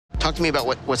Talk to me about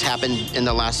what's happened in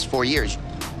the last 4 years.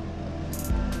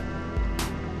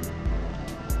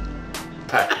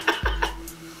 Well,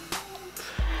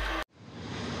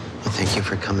 thank you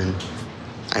for coming.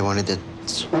 I wanted to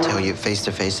tell you face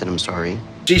to face that I'm sorry.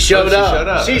 She showed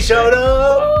up. She showed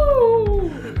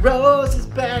up. Rose is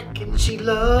back and she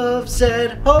loves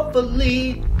it.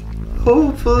 Hopefully.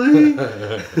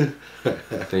 Then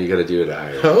you gotta do it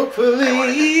higher. Hopefully. I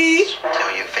wanted to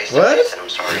tell you face to face that I'm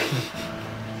sorry.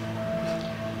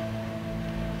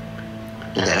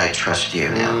 And that I trust you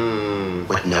now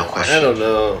with no question. I don't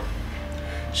know.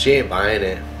 She ain't buying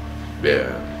it.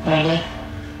 Yeah.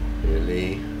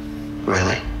 Really?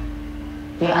 Really?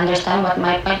 You understand what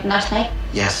my point last night?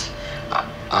 Yes.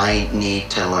 I need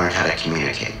to learn how to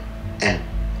communicate and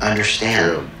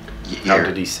understand How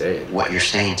did he say it? what you're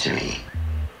saying to me.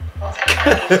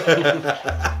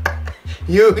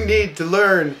 You need to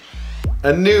learn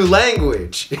a new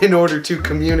language in order to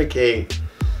communicate.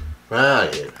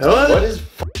 Right. What is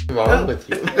wrong with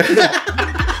you?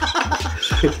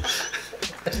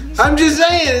 I'm just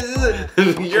saying.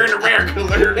 You're an American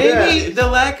learner. Maybe the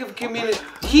lack of communication.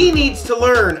 He needs to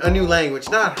learn a new language,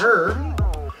 not her.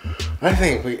 I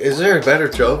think is there a better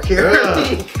joke here?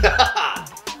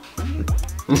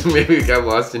 Maybe we got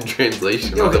lost in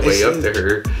translation on the way up to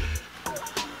her.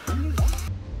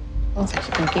 Oh,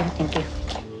 thank you.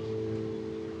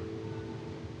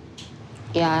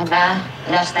 Yeah,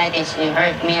 last night you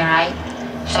hurt me, right?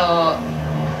 So,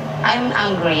 I'm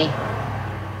angry.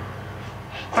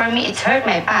 For me, it's hurt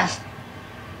my past.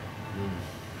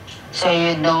 So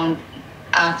you don't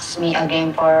ask me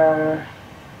again for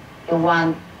you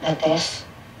want the test?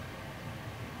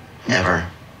 Never.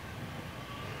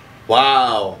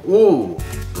 Wow. Ooh.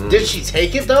 Did she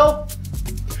take it though?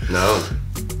 No.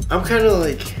 I'm kind of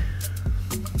like,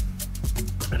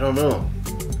 I don't know.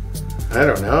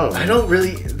 I don't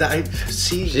really. I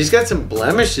see. She's got some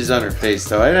blemishes on her face,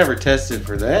 though. I never tested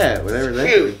for that. Whatever that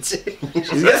is.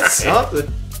 She's got something.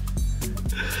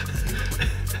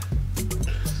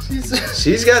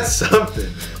 She's got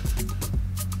something.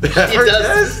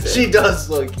 She does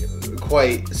look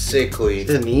quite sickly.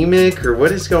 Anemic, or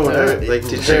what is going on? Like,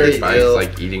 did very she? ill.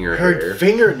 Like eating her Her hair.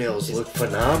 fingernails look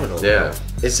phenomenal. Yeah.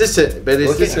 Is this a? But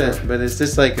is this a? But is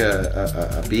this like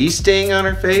a bee sting on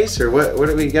her face, or what? What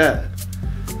do we got?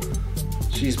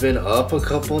 She's been up a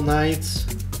couple nights.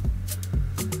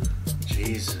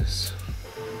 Jesus.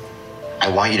 I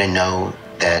want you to know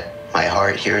that my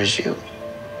heart hears you.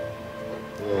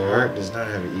 The heart does not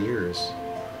have ears.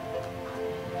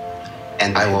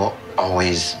 And I will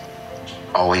always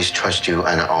trust you,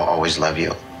 and I'll always love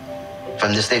you.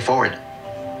 From this day forward.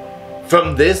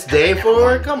 From this day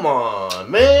forward? Come on,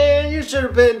 man. You should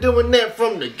have been doing that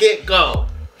from the get-go.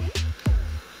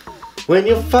 When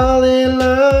you fall in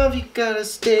love, you gotta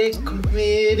stay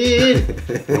committed.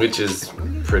 Which is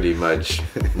pretty much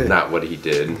not what he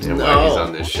did and why he's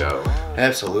on this show.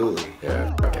 Absolutely.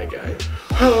 Yeah, okay, guy.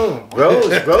 Oh,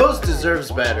 Rose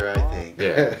deserves better, I think.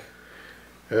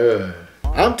 Yeah.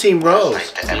 I'm Team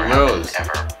Rose. Team Rose.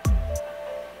 Ever.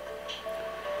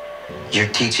 You're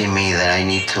teaching me that I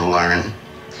need to learn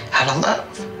how to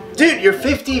love. Dude, you're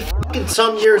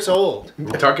 50-some years old.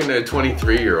 We're talking to a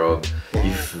 23-year-old.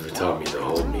 You've taught me to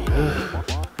hold me.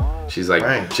 She's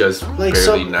like just Like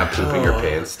barely not pooping her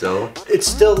pants still. It's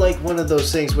still like one of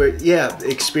those things where, yeah,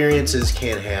 experiences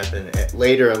can happen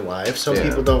later in life. Some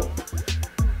people don't.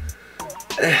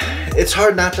 It's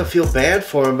hard not to feel bad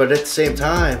for him, but at the same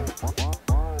time,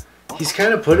 he's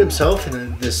kind of put himself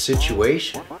in this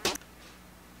situation.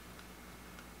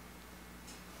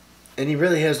 And he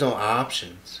really has no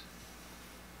options.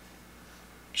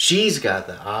 She's got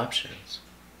the options.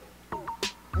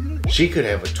 She could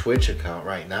have a Twitch account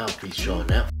right now if he's showing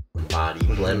that body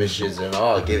blemishes and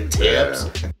all, give tips.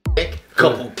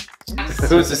 Couple.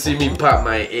 Who wants to see me pop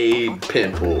my AIDS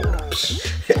pimple?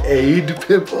 AIDS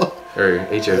pimple? Or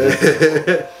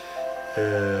HIV.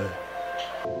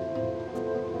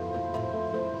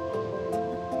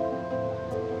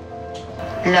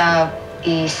 Love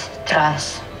is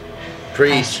trust.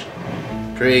 Preach.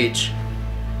 Preach.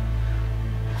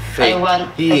 I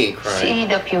want He ain't to crying. see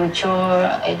the future.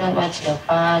 I don't watch the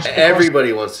past.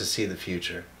 Everybody wants to see the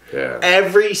future. Yeah.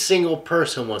 Every single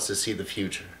person wants to see the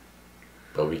future.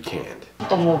 But we can't.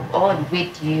 To move on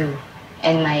with you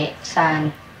and my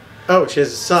son. Oh, she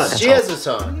has a son. She has a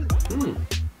son.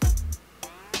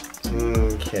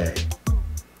 Okay.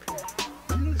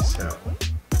 So.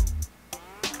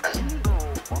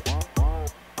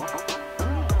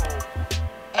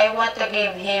 I want to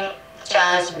give him a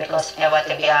chance because I want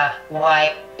to be a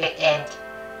wife with Ed.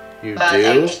 You But do?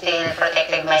 I'm still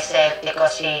protecting myself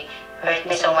because he hurt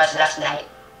me so much last night.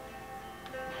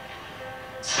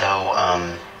 So,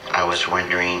 I was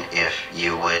wondering if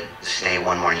you would stay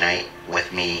one more night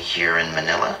with me here in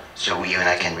Manila so you and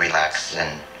I can relax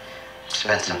and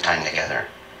spend some time together.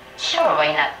 Sure,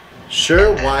 why not? Sure,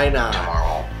 And then why not?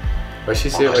 Tomorrow, Why she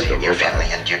say we'll it like go a see your robot? family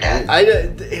and your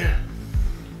dad.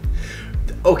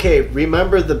 Okay,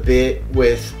 remember the bit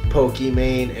with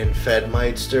Pokimane and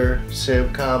Fedmeister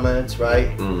simp comments,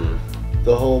 right? Mm.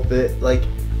 The whole bit, like,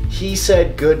 he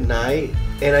said good night,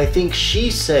 and I think she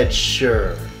said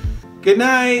sure. Good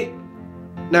night.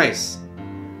 Nice.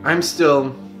 I'm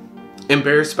still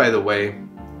embarrassed by the way.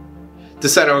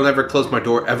 Decide I'll never close my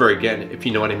door ever again, if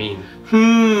you know what I mean.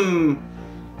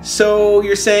 So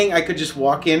you're saying I could just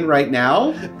walk in right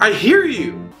now? I hear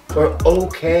you. Or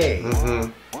okay.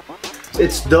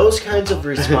 It's those kinds of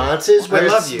responses where I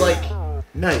love it's you. like,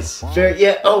 Nice. very,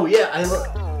 yeah, oh yeah, I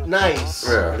love, nice.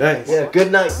 Yeah. Nice. Yeah,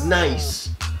 good night, nice.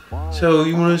 So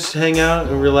you want us to hang out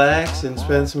and relax and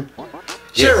spend some... Yes.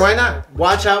 Sure, why not?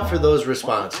 Watch out for those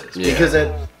responses Yeah. because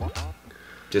it,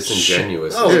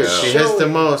 Disingenuous. Oh, Dude, yeah. she has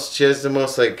the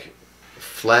most like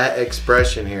flat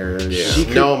expression here. There's Yeah. She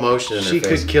no emotion in her she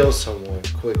face. could kill someone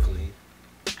quickly.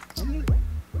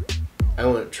 I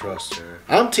wouldn't trust her.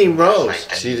 I'm Team Rose.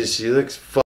 She looks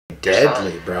fucking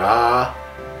deadly, brah.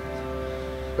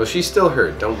 Well, she's still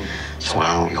hurt. Don't. So why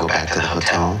don't we go back to the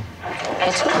hotel?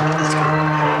 Let's go.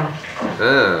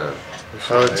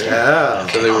 Hotel.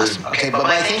 So they were. Awesome. Okay,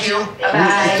 bye-bye. Thank you.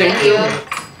 Bye. Thank you.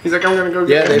 He's like, I'm gonna go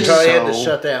Yeah, get they them. probably had to So-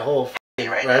 shut that whole Right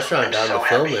now, restaurant I'm down so to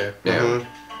film happy. there. Yeah.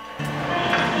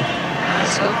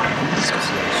 Let's go.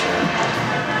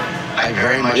 I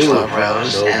very much love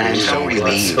Rose, No and I'm so reason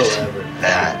relieved whatsoever.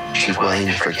 that she's willing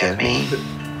to forgive me.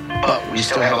 But we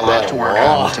still have a lot to work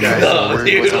on to move forward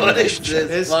dude, with our what is relationship.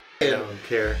 this? I don't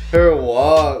care. Her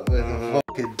walk with the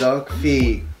fucking dunk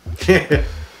feet.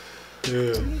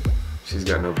 She's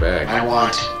got no bag. I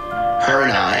want her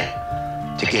and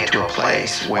I to get to a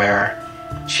place where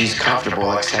she's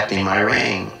comfortable accepting my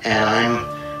ring, and I'm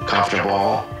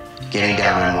comfortable getting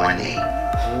down on one knee.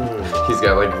 He's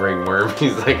got like ringworm.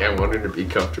 He's like, I want her to be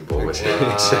comfortable with it.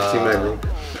 Accepting my room.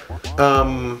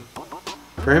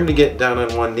 For him to get down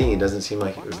on one knee doesn't seem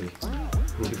like it would be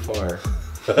too far.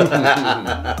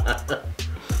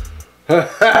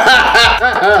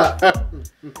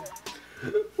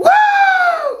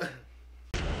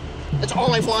 That's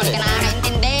all I wanted.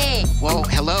 Nakakaintindi. Whoa,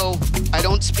 hello. I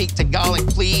don't speak Tagalog,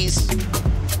 please.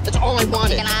 That's all I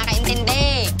wanted.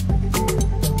 Nakakaintindi.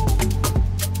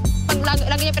 Pag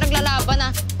lagi niya pinaglalaban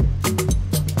ah.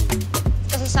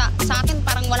 Kasi sa akin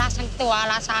parang wala siyang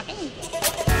tiwala sa akin.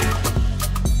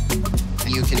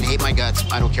 You can hate my guts.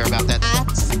 I don't care about that.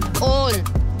 That's all.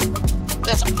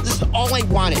 This is all I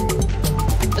wanted.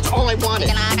 That's all I wanted.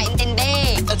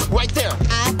 Nakakaintindi. That's right there.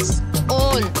 That's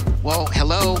all. Whoa,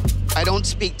 hello. I don't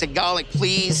speak Tagalog,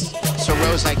 please. So,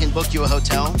 Rose, I can book you a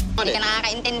hotel?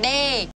 Nakakaintindi.